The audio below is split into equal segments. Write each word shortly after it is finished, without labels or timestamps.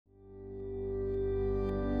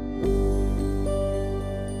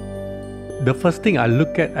The first thing I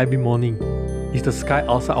look at every morning is the sky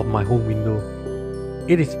outside of my home window.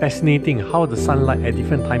 It is fascinating how the sunlight at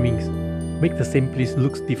different timings make the same place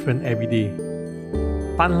looks different every day.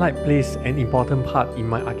 Sunlight plays an important part in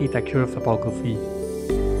my architectural photography.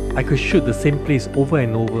 I could shoot the same place over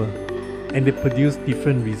and over, and they produce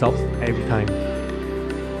different results every time.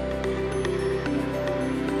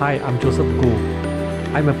 Hi, I'm Joseph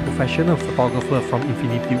Goh. I'm a professional photographer from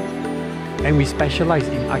Infinitude, and we specialize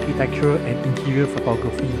in architectural and interior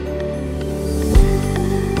photography.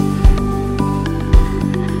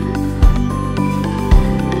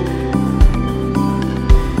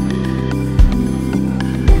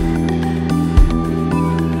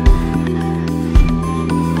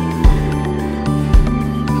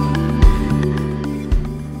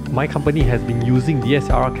 My company has been using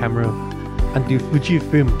DSLR camera until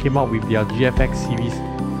FUJIFILM came out with their GFX series,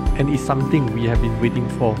 and it's something we have been waiting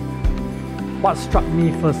for. What struck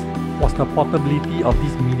me first was the portability of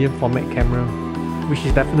this medium format camera, which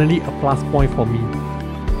is definitely a plus point for me.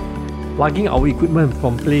 Lugging our equipment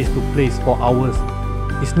from place to place for hours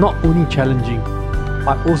is not only challenging,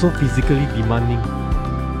 but also physically demanding.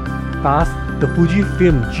 Thus, the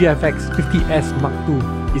FUJIFILM GFX50S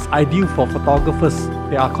II is ideal for photographers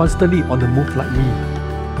that are constantly on the move like me.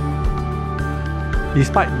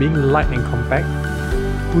 Despite being light and compact,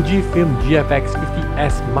 FUJIFILM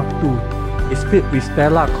GFX50S II is filled with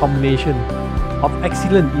stellar combination of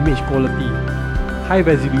excellent image quality, high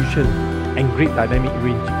resolution, and great dynamic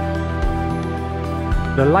range.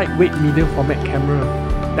 The lightweight medium format camera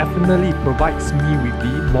definitely provides me with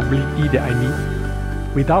the mobility that I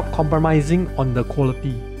need without compromising on the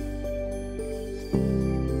quality.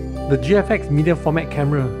 The GFX medium format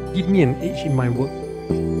camera gives me an edge in my work.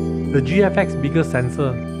 The GFX bigger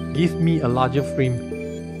sensor gives me a larger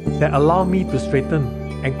frame that allows me to straighten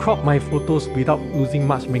and crop my photos without losing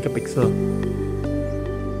much megapixel.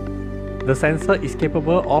 The sensor is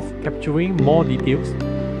capable of capturing more details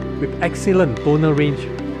with excellent tonal range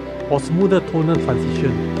for smoother tonal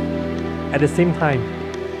transition. At the same time,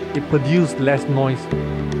 it produces less noise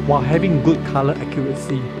while having good color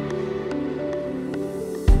accuracy.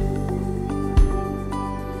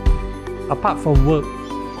 Apart from work,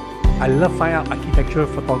 I love fine art architectural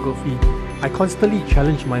photography. I constantly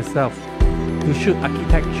challenge myself to shoot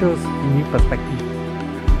architectures in new perspectives.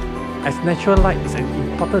 As natural light is an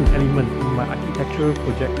important element in my architectural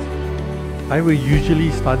projects, I will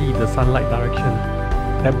usually study the sunlight direction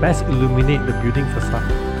that best illuminate the building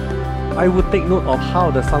facade. I will take note of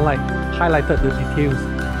how the sunlight highlighted the details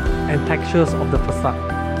and textures of the facade,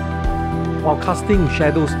 while casting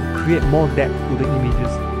shadows to create more depth to the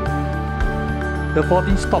images. The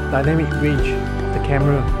 14-stop dynamic range of the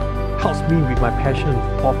camera helps me with my passion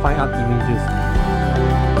for fine art images.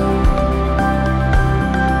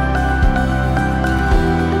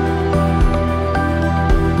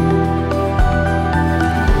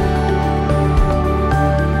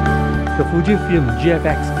 The FUJIFILM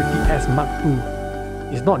GFX50S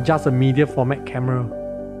II is not just a media format camera,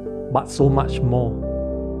 but so much more.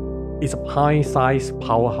 It's a pint-sized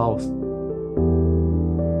powerhouse.